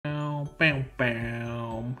Bam,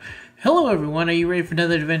 bam. Hello everyone, are you ready for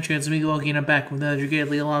another adventure? It's me, Wokey, and I'm back with another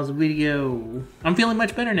Dragalia video. I'm feeling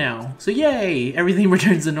much better now, so yay! Everything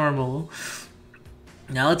returns to normal.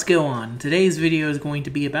 Now let's go on. Today's video is going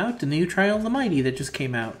to be about the new Trial of the Mighty that just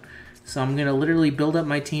came out. So I'm going to literally build up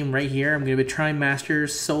my team right here. I'm going to be trying Master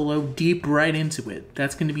Solo deep right into it.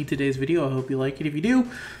 That's going to be today's video. I hope you like it. If you do,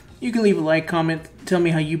 you can leave a like, comment, tell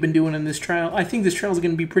me how you've been doing in this trial. I think this trial is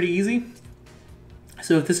going to be pretty easy.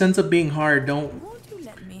 So if this ends up being hard, don't...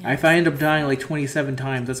 If I end up dying like 27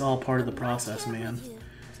 times, that's all part of the process, man.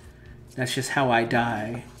 That's just how I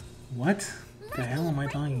die. What the hell am I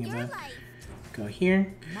talking about? Go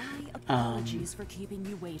here. My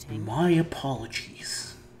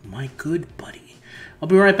apologies. My good buddy. I'll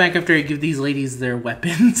be right back after I give these ladies their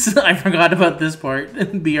weapons. I forgot about this part.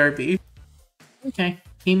 BRB. Okay.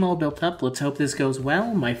 Team all built up. Let's hope this goes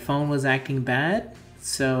well. My phone was acting bad,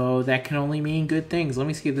 so that can only mean good things. Let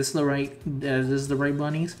me see if this is the right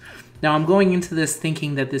bunnies. Now I'm going into this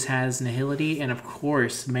thinking that this has nihility, and of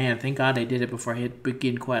course, man, thank God I did it before I hit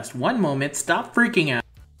begin quest. One moment, stop freaking out.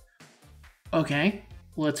 Okay,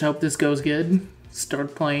 let's hope this goes good.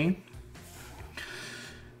 Start playing.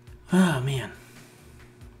 Oh man.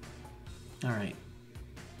 All right,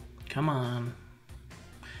 come on.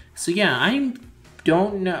 So yeah, I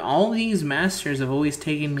don't know. All these masters have always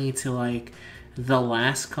taken me to like the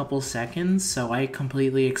last couple seconds, so I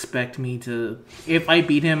completely expect me to, if I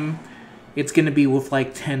beat him, it's gonna be with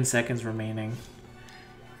like 10 seconds remaining.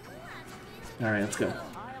 Alright, let's go.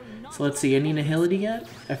 So let's see, any nihility yet?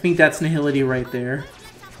 I think that's nihility right there.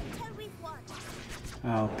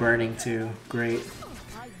 Oh, burning too. Great.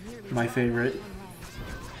 My favorite.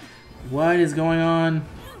 What is going on?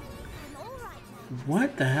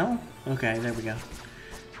 What the hell? Okay, there we go.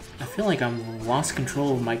 I feel like I'm lost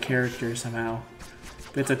control of my character somehow.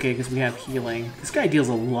 But it's okay, because we have healing. This guy deals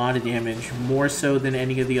a lot of damage, more so than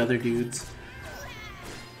any of the other dudes.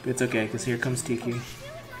 But it's okay, because here comes Tiki.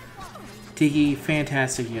 Tiki,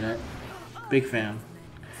 fantastic unit. Big fan.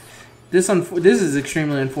 This is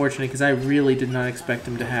extremely unfortunate, because I really did not expect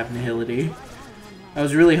him to have nihility. I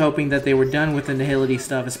was really hoping that they were done with the nihility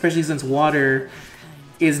stuff, especially since water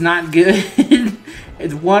is not good.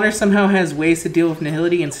 Water somehow has ways to deal with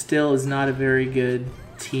nihility and still is not a very good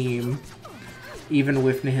team, even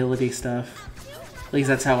with nihility stuff. At least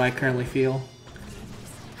that's how I currently feel.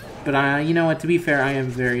 But you know what, to be fair, I am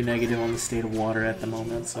very negative on the state of water at the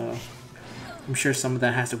moment, so I'm sure some of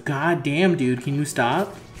that has to... God damn, dude, can you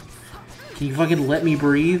stop? Can you fucking let me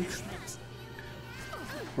breathe?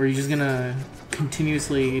 Or are you just gonna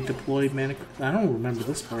continuously deploy manic... I don't remember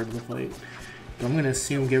this part of the fight. But I'm gonna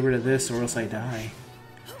assume get rid of this or else I die.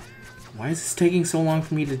 Why is this taking so long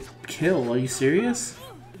for me to kill? Are you serious?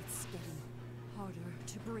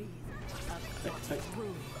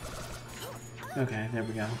 Okay, there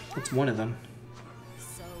we go. That's one of them.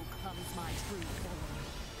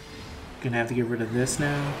 Gonna have to get rid of this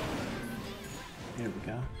now. There we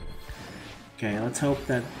go. Okay, let's hope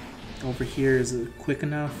that over here is quick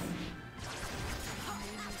enough.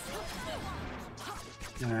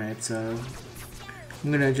 Alright, so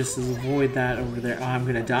I'm gonna just avoid that over there. Oh, I'm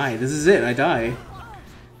gonna die. This is it. I die.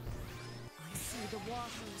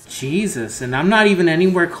 Jesus, and I'm not even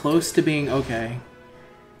anywhere close to being... Okay.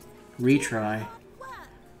 Retry.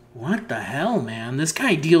 What the hell, man? This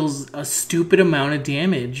guy deals a stupid amount of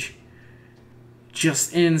damage.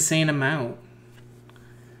 Just an insane amount.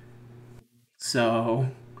 So,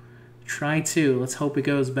 try 2. Let's hope it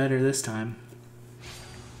goes better this time.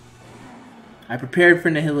 I prepared for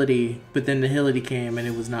nihility, but then nihility came and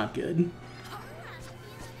it was not good.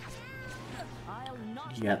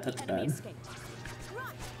 Yeah, that's bad.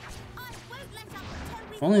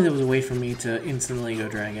 If only there was a way for me to instantly go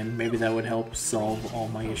dragon, maybe that would help solve all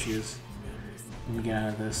my issues. Let me get out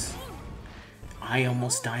of this. I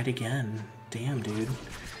almost died again. Damn, dude.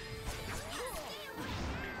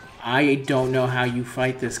 I don't know how you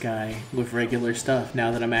fight this guy with regular stuff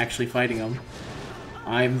now that I'm actually fighting him.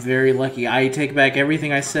 I'm very lucky. I take back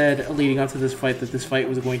everything I said leading up to this fight, that this fight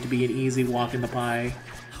was going to be an easy walk in the pie.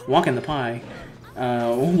 Walk in the pie.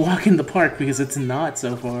 Walk in the park, because it's not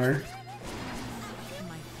so far.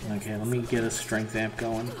 Okay, let me get a strength amp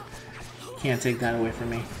going. Can't take that away from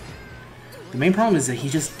me. The main problem is that he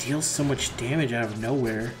just deals so much damage out of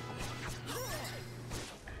nowhere.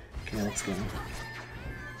 Okay, let's go.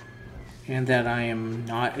 And that I am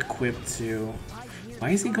not equipped to... Why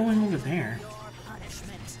is he going over there?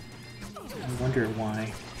 I wonder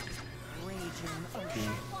why. Okay,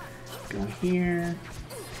 go here.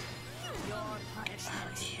 Oh,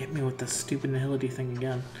 he hit me with the stupid nihility thing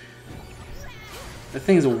again. That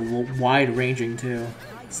thing's wide-ranging, too.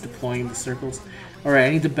 It's deploying the circles. Alright, I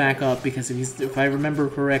need to back up because if I remember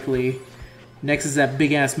correctly, next is that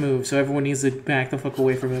big-ass move, so everyone needs to back the fuck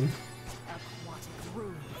away from him.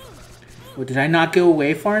 Oh, did I not go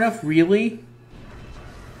away far enough? Really?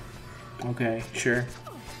 Okay, sure.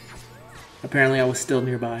 Apparently I was still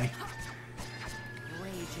nearby.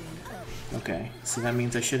 Okay, so that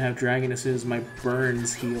means I should have Dragon as soon as my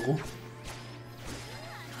burns heal.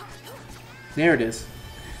 There it is.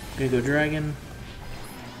 Gonna go Dragon.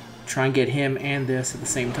 Try and get him and this at the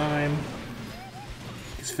same time.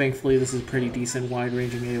 Because thankfully this is a pretty decent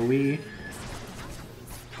wide-ranging AoE.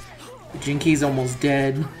 Jinky's almost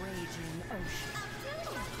dead.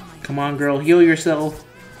 Come on, girl, heal yourself.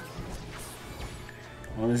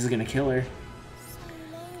 Oh, this is gonna kill her.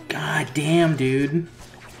 God damn, dude.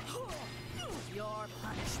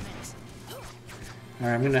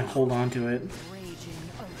 Alright, I'm gonna hold on to it.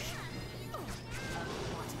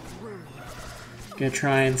 Gonna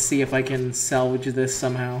try and see if I can salvage this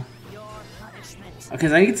somehow.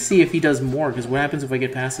 Because I need to see if he does more, because what happens if I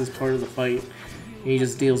get past this part of the fight and he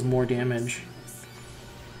just deals more damage.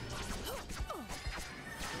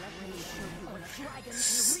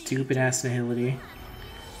 Stupid ass nihility.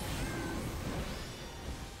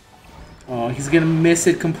 Oh, he's gonna miss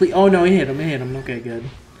it complete. Oh no, he hit him, Okay, good.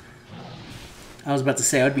 I was about to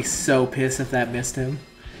say, I would be so pissed if that missed him.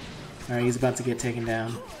 Alright, he's about to get taken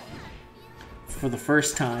down. For the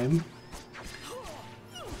first time.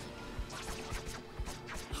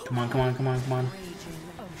 Come on, come on, come on, come on.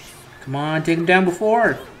 Come on, take him down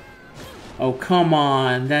before! Oh, come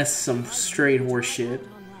on, that's some straight horse shit.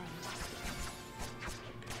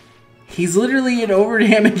 He's literally at over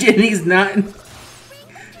damage and he's not...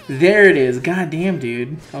 There it is. God damn,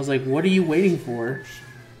 dude. I was like, what are you waiting for?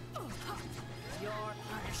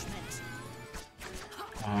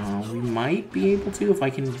 We might be able to if I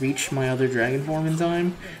can reach my other dragon form in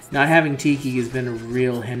time. Not having Tiki has been a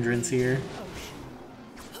real hindrance here.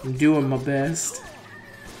 I'm doing my best.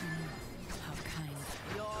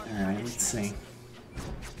 Alright, let's see.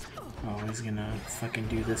 Oh, he's gonna fucking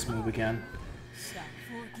do this move again.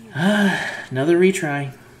 Another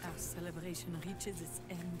retry.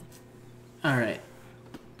 Alright.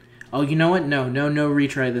 Oh, you know what? No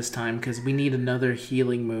retry this time, because we need another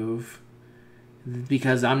healing move.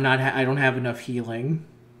 Because I don't have enough healing.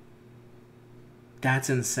 That's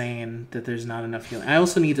insane that there's not enough healing. I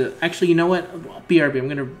also need to... Actually, you know what? BRB, I'm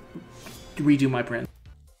going to redo my print.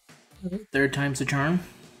 Third time's the charm.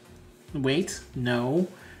 Wait. No.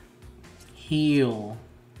 Heal.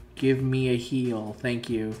 Give me a heal. Thank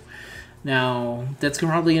you. Now, that's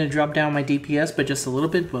probably going to drop down my DPS by just a little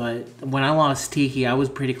bit, but when I lost Tiki, I was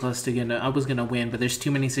pretty close to I was going to win, but there's too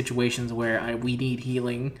many situations where we need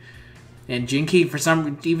healing. And Jinky, for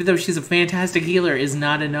some, even though she's a fantastic healer, is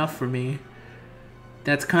not enough for me.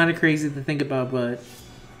 That's kind of crazy to think about, but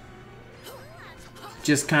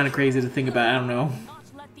just kind of crazy to think about. I don't know.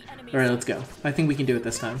 All right, let's go. I think we can do it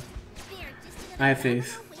this time. I have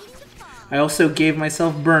faith. I also gave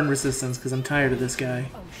myself burn resistance because I'm tired of this guy.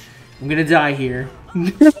 I'm gonna die here.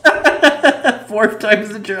 4th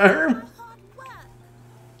time's the charm.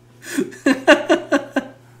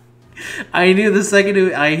 I knew the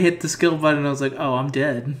second I hit the skill button, I was like, oh, I'm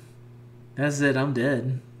dead. That's it, I'm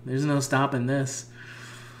dead. There's no stopping this.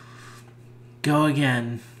 Go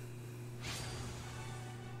again.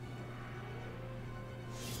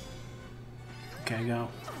 Okay, go.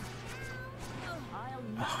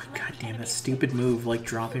 Oh, god damn, that stupid move, like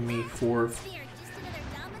dropping me 4.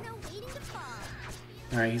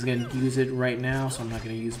 Alright, he's gonna use it right now, so I'm not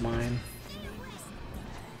gonna use mine.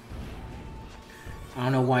 I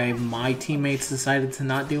don't know why my teammates decided to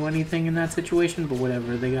not do anything in that situation, but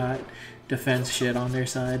whatever, they got defense shit on their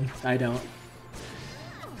side. I don't.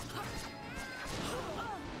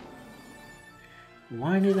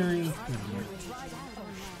 Why did I...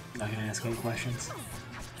 Not gonna ask any questions.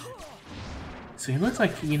 So he looks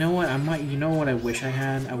like, you know what, you know what I wish I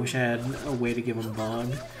had? I wish I had a way to give him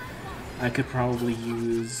bug. I could probably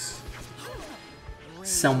use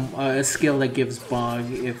a skill that gives bug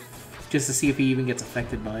just to see if he even gets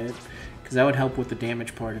affected by it, because that would help with the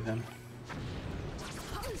damage part of him.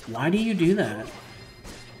 Why do you do that?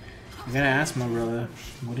 I gotta ask my brother,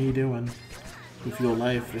 what are you doing with your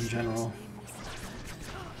life in general?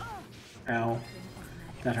 Ow.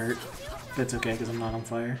 That hurt. That's okay, because I'm not on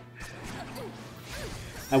fire.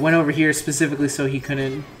 I went over here specifically so he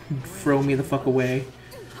couldn't throw me the fuck away.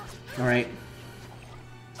 Alright.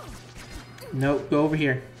 Nope, go over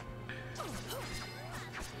here.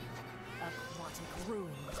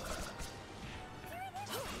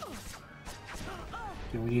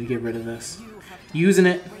 Okay, we need to get rid of this. Using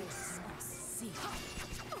it.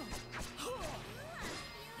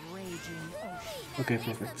 Okay,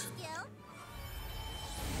 perfect.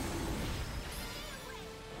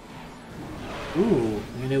 Ooh,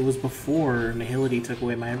 and it was before Nihility took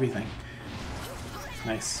away my everything.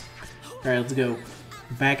 Nice. Alright, let's go.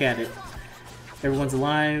 Back at it. Everyone's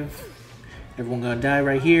alive. Everyone gonna die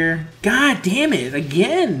right here. God damn it!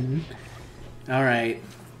 Again! Alright.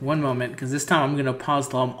 One moment, because this time I'm gonna pause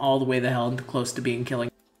till I'm all the way the hell close to being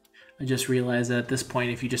killing. I just realized that at this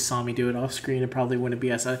point, if you just saw me do it off screen, it probably wouldn't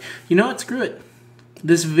be as... You know what? Screw it.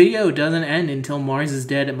 This video doesn't end until Mars is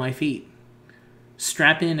dead at my feet.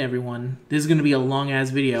 Strap in, everyone. This is going to be a long-ass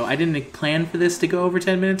video. I didn't plan for this to go over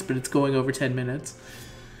 10 minutes, but it's going over 10 minutes.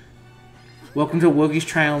 Welcome to Wokey's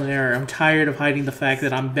Trial and Error. I'm tired of hiding the fact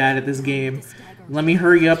that I'm bad at this game. Let me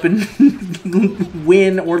hurry up and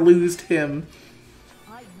win or lose to him.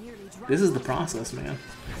 This is the process, man.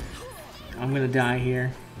 I'm going to die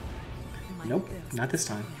here. Nope, not this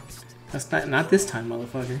time. That's not this time,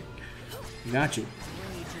 motherfucker. Got you.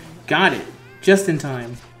 Got it. Just in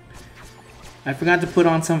time. I forgot to put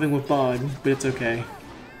on something with Bog, but it's okay.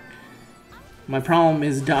 My problem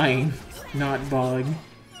is dying, not Bog.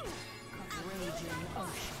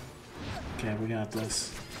 Okay, we got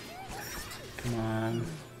this. Come on.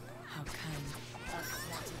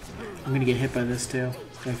 I'm gonna get hit by this too.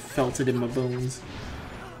 I felt it in my bones.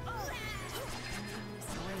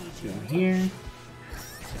 Go here.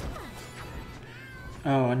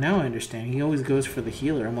 Oh, now I understand. He always goes for the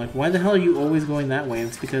healer. I'm like, why the hell are you always going that way?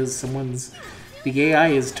 It's because the AI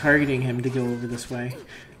is targeting him to go over this way.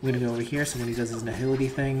 I'm gonna go over here so when he does his Nihility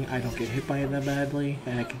thing, I don't get hit by it that badly,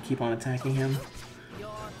 and I can keep on attacking him.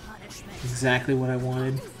 Exactly what I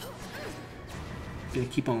wanted. Gonna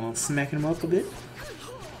keep on smacking him up a bit.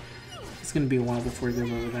 It's gonna be a while before he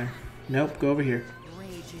goes over there. Nope, go over here.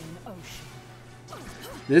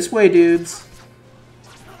 This way, dudes.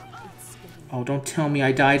 Oh, don't tell me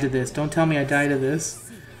I died to this. Don't tell me I died to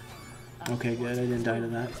this. Okay, good. I didn't die to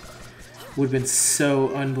that. Would have been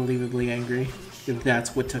so unbelievably angry if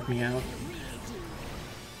that's what took me out.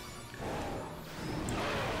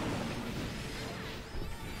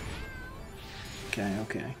 Okay,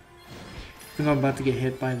 okay. I think I'm about to get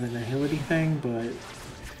hit by the Nihility thing, but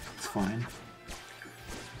it's fine.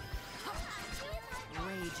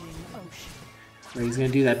 Right, he's gonna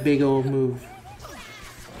do that big old move.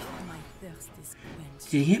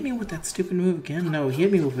 Did he hit me with that stupid move again? No, he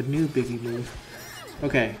hit me with a new biggie move.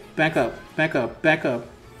 Okay, back up, back up, back up.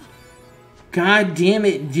 God damn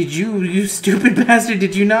it, did you stupid bastard,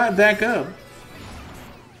 did you not back up?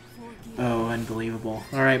 Oh, unbelievable.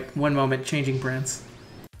 Alright, one moment, changing brands.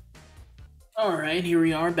 Alright, here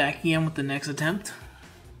we are, back again with the next attempt.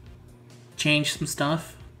 Change some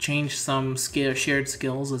stuff, change some shared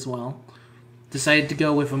skills as well. Decided to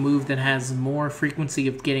go with a move that has more frequency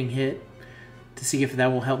of getting hit, to see if that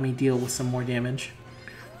will help me deal with some more damage.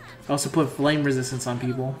 I also put flame resistance on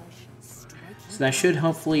people, so that should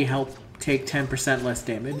hopefully help take 10% less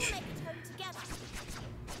damage.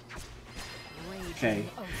 Okay,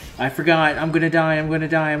 I forgot, I'm gonna die, I'm gonna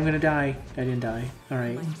die, I'm gonna die. I didn't die,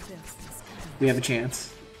 alright. We have a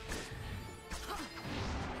chance.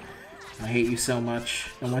 I hate you so much.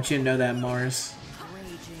 I want you to know that, Mars.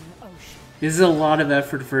 This is a lot of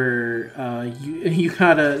effort for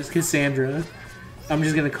Yukata Cassandra. I'm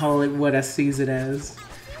just gonna call it what S sees it as.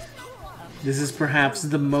 This is perhaps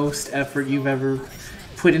the most effort you've ever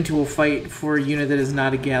put into a fight for a unit that is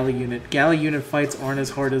not a galley unit. Galley unit fights aren't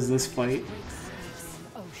as hard as this fight.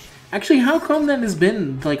 Actually, how come that has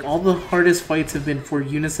been, like, all the hardest fights have been for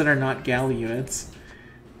units that are not galley units?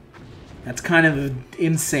 That's kind of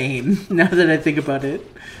insane, now that I think about it.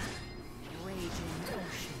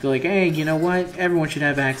 They're like, hey, you know what? Everyone should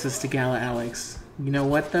have access to Gala Alex. You know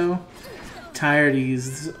what, though? Tired of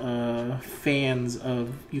these fans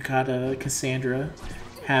of Yukata Cassandra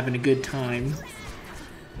having a good time.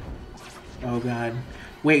 Oh, God.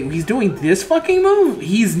 Wait, he's doing this fucking move?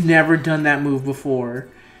 He's never done that move before.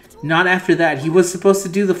 Not after that. He was supposed to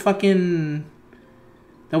do the fucking...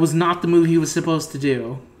 That was not the move he was supposed to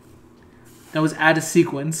do. That was out of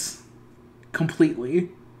sequence. Completely.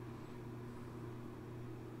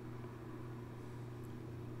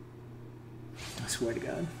 I swear to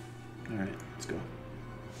God. Alright, let's go.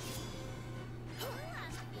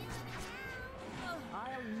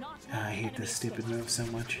 I hate this stupid move so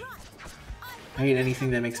much. I hate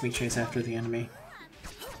anything that makes me chase after the enemy.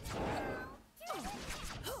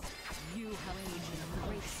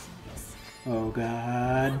 Oh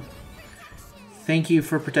God. Thank you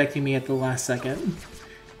for protecting me at the last second.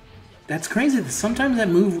 That's crazy. Sometimes that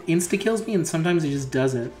move insta-kills me and sometimes it just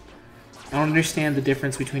doesn't. I don't understand the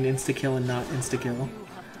difference between insta-kill and not insta-kill.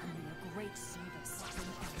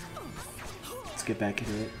 Let's get back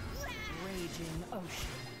into it.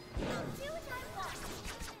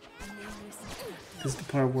 This is the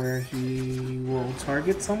part where he will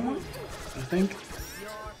target someone, I think.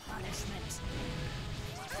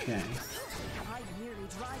 Okay.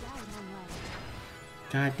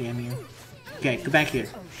 God damn you. Okay, go back here.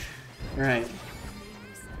 Alright.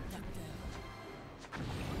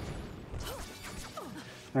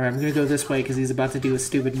 Alright, I'm gonna go this way because he's about to do a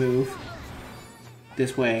stupid move.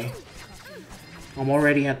 This way. I'm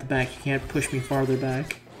already at the back, he can't push me farther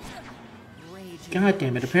back. God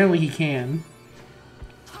damn it, apparently he can.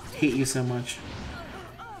 Hate you so much.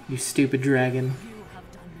 You stupid dragon.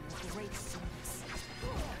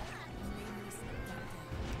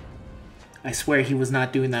 I swear he was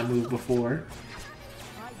not doing that move before.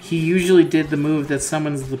 He usually did the move that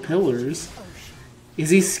summons the pillars. Is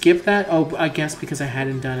he skipped that? Oh, I guess because I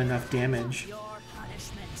hadn't done enough damage.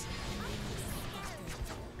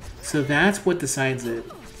 So that's what decides it.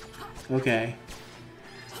 Okay.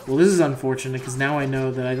 Well, this is unfortunate because now I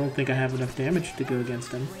know that I don't think I have enough damage to go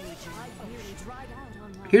against him.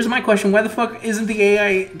 Here's my question. Why the fuck isn't the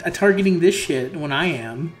AI targeting this shit when I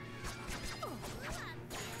am?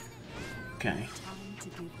 Okay.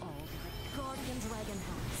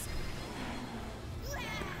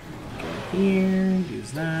 Go here,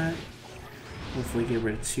 use that. Hopefully get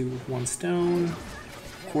rid of 2 with 1 stone.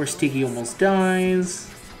 Of course, Tiki almost dies.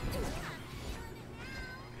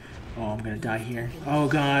 Oh, I'm gonna die here. Oh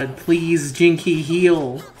god, please, Jinky,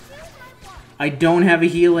 heal! I don't have a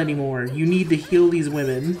heal anymore. You need to heal these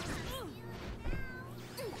women.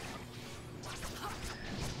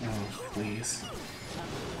 Oh, please.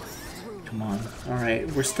 Come on. Alright,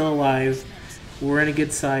 we're still alive. We're in a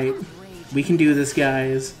good sight. We can do this,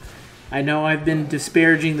 guys. I know I've been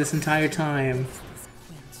disparaging this entire time.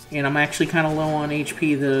 And I'm actually kind of low on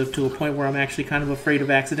HP to a point where I'm actually kind of afraid of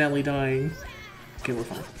accidentally dying. Okay, we're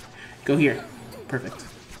fine. Go here. Perfect.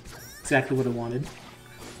 Exactly what I wanted.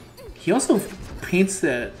 He also paints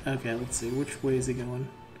that... Okay, let's see. Which way is he going?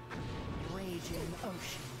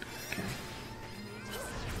 Okay.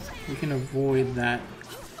 We can avoid that.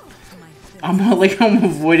 I'm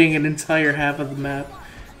avoiding an entire half of the map.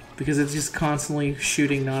 Because it's just constantly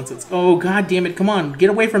shooting nonsense. Oh, god damn it. Come on. Get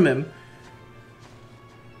away from him.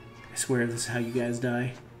 I swear this is how you guys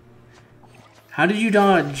die. How did you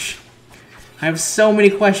dodge? I have so many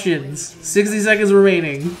questions. 60 seconds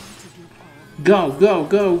remaining. Go, go,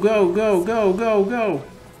 go, go, go, go, go, go.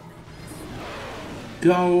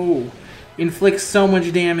 Go. Inflict so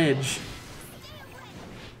much damage.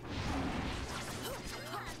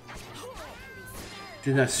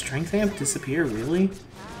 Did that strength amp disappear, really?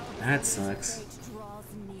 That sucks.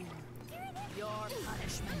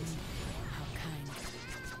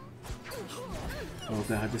 Oh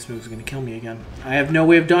god, this move's gonna kill me again. I have no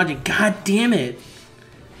way of dodging. God damn it!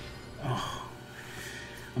 Oh.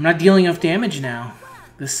 I'm not dealing enough damage now.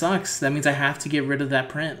 This sucks. That means I have to get rid of that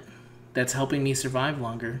print. That's helping me survive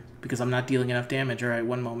longer. Because I'm not dealing enough damage. Alright,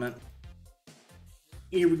 one moment.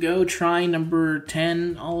 Here we go. Try number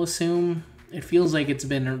 10, I'll assume. It feels like it's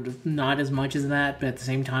been not as much as that, but at the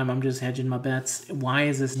same time, I'm just hedging my bets. Why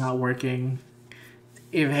is this not working?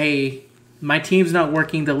 Hey, my team's not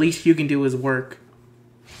working, the least you can do is work.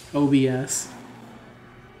 OBS.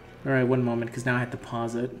 Alright, one moment, because now I have to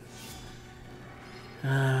pause it.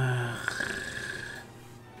 Yeah,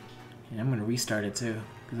 I'm going to restart it too,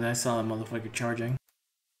 because I saw that motherfucker charging.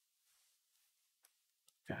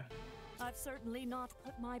 Okay. I've certainly not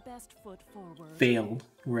put my best foot forward. Failed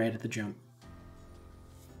right at the jump.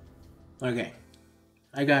 Okay.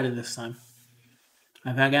 I got it this time.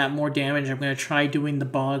 If I got more damage, I'm going to try doing the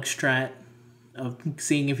bog strat of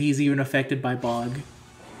seeing if he's even affected by bog.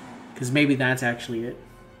 Because maybe that's actually it.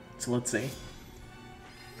 So let's see.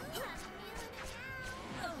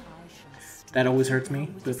 That always hurts me,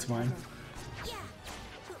 but it's fine.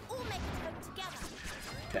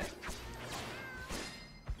 Okay.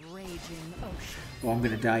 Oh, I'm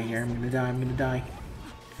gonna die here. I'm gonna die. I'm gonna die.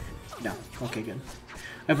 No. Okay, good.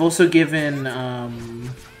 I've also given a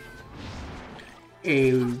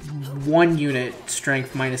 1 unit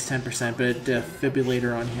strength minus 10%, but a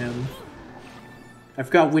defibrillator on him. I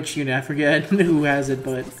forgot which unit. I forget who has it,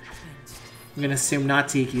 but I'm gonna assume not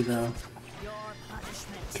Tiki though.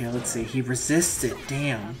 Okay, let's see. He resists it.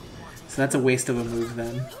 Damn. So that's a waste of a move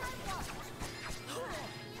then.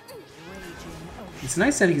 It's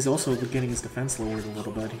nice that he's also getting his defense lowered a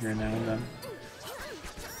little bit here now and then.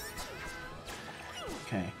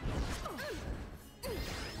 Okay.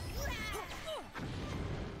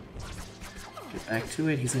 Get back to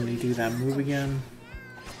it. He's going to do that move again.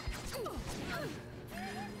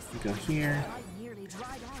 We go here.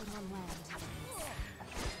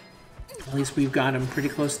 At least we've got him pretty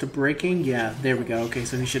close to breaking. Yeah, there we go. Okay,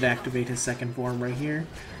 so he should activate his second form right here.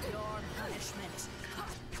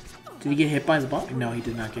 Did he get hit by the bug? No, he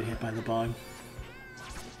did not get hit by the bug.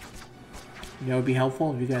 You know, it would be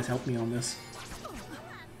helpful if you guys help me on this.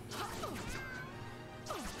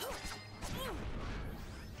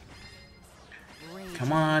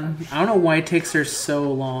 Come on. I don't know why it takes her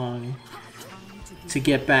so long to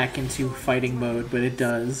get back into fighting mode, but it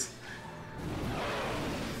does.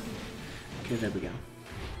 Okay, there we go.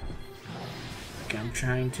 Okay, I'm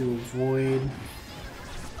trying to avoid...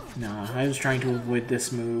 No, I was trying to avoid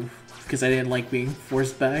this move because I didn't like being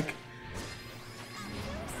forced back.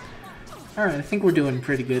 Alright, I think we're doing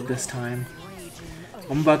pretty good this time.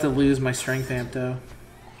 I'm about to lose my strength amp though.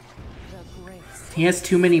 He has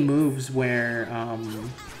too many moves where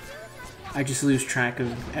I just lose track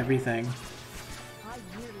of everything.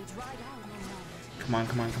 Come on,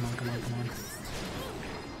 come on, come on, come on, come on.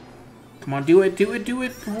 Come on, do it, do it, do it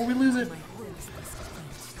before we lose it.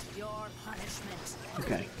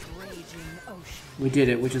 Okay. We did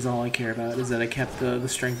it, which is all I care about, is that I kept the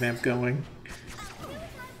strength amp going.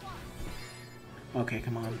 Okay,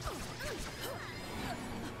 come on.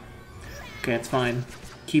 Okay, it's fine.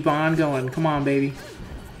 Keep on going. Come on, baby.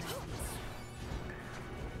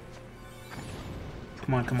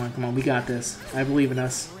 Come on, come on, come on. We got this. I believe in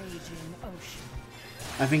us.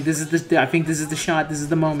 I think this is the shot. This is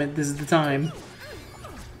the moment. This is the time.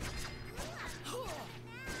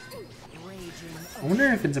 I wonder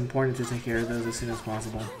if it's important to take care of those as soon as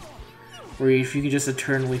possible. Or if you can just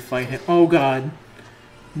eternally fight him. Oh god.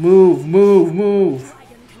 Move, move, move.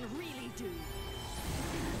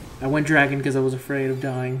 I went dragon because I was afraid of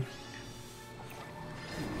dying.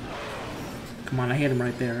 Come on, I hit him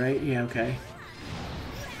right there, right? Yeah, okay.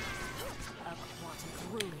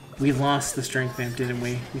 We lost the strength amp, didn't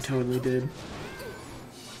we? We totally did.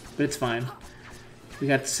 But it's fine. We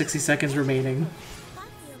got 60 seconds remaining.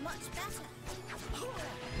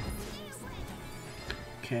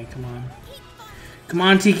 Okay, come on. Come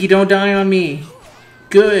on, Tiki, don't die on me.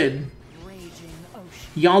 Good.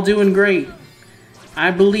 Y'all doing great.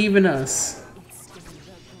 I believe in us.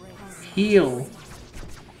 Heal.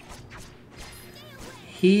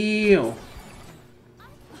 Heal.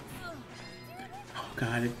 Oh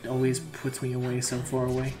god, it always puts me away so far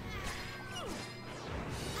away.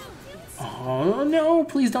 Oh no,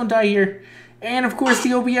 please don't die here. And of course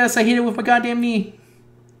the OBS, I hit it with my goddamn knee.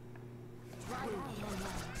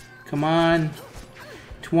 Come on.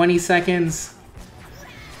 20 seconds.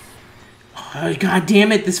 Oh, god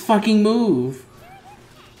damn it, this fucking move.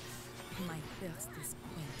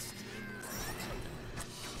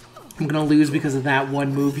 I'm gonna lose because of that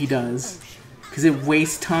one move he does. Because it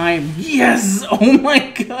wastes time. Yes! Oh my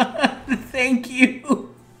god! Thank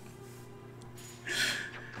you!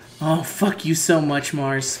 Oh, fuck you so much,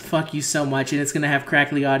 Mars. Fuck you so much. And it's gonna have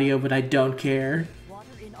crackly audio, but I don't care.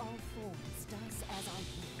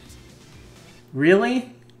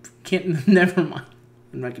 Really? Can't. Never mind.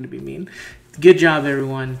 I'm not gonna be mean. Good job,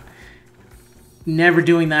 everyone. Never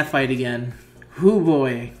doing that fight again. Hoo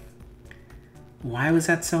boy. Why was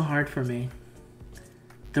that so hard for me?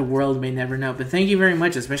 The world may never know. But thank you very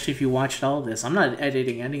much, especially if you watched all of this. I'm not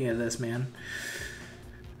editing any of this, man.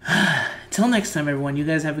 Till next time, everyone, you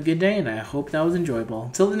guys have a good day, and I hope that was enjoyable.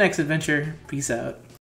 Till the next adventure, peace out.